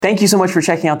Thank you so much for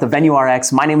checking out the Venue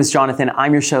RX. My name is Jonathan.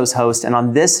 I'm your show's host. And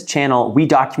on this channel, we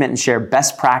document and share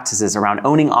best practices around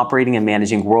owning, operating, and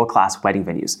managing world-class wedding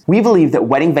venues. We believe that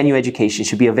wedding venue education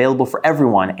should be available for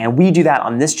everyone, and we do that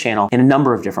on this channel in a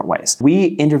number of different ways. We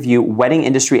interview wedding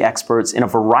industry experts in a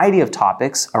variety of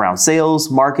topics around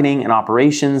sales, marketing, and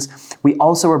operations. We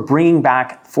also are bringing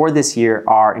back for this year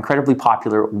our incredibly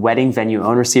popular Wedding Venue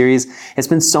Owner Series. It's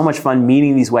been so much fun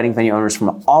meeting these wedding venue owners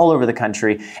from all over the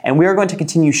country, and we are going to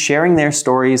continue sharing their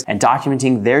stories and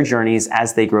documenting their journeys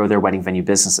as they grow their wedding venue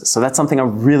businesses. So that's something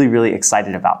I'm really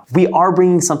excited about. We are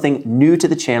bringing something new to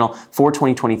the channel for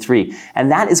 2023, and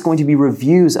that is going to be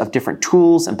reviews of different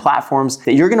tools and platforms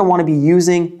that you're going to want to be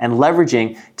using and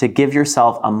leveraging to give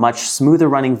yourself a much smoother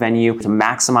running venue, to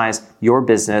maximize your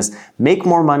business, make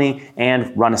more money,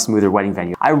 and run a smoother wedding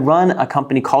venue. I run a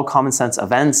company called Common Sense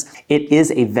Events. It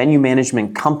is a venue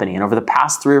management company, and over the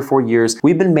past 3 or 4 years,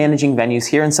 we've been managing venues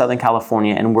here in Southern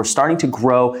California, and we're starting to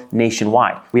grow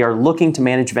nationwide. We are looking to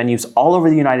manage venues all over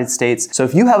the United States. So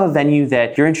if you have a venue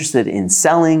that you're interested in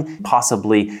selling,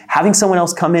 possibly having someone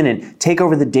else come in and take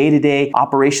over the day-to-day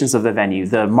operations of the venue,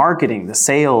 the marketing, the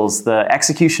sales, the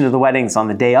execution of the weddings on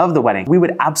the day of the wedding, we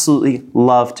would absolutely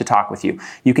love to talk with you.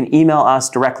 You can email us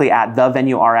directly at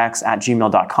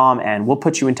thevenuerx@gmail.com, and we'll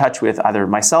put you in touch with either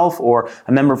myself or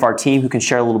a member of our team who can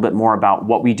share a little bit more about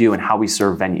what we do and how we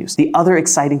serve venues. The other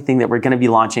exciting thing that we're going to be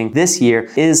launching this year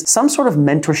is some sort of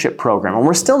mentorship program, and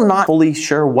we're still not fully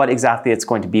sure what exactly it's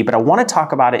going to be, but I want to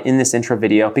talk about it in this intro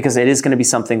video because it is going to be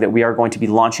something that we are going to be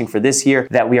launching for this year,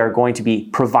 that we are going to be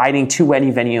providing to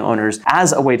wedding venue owners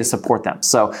as a way to support them.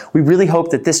 So we really hope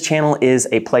that this channel is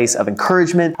a place of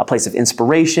encouragement, a place of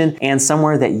inspiration, and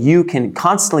somewhere that you can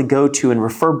constantly go to and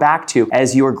refer back to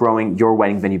as you are growing your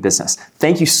wedding venue business.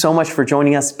 Thank you so much for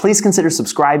joining us. Please consider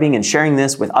subscribing and sharing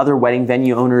this with other wedding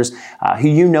venue owners who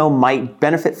you know might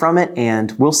benefit from it,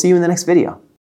 and we'll see you in the next video.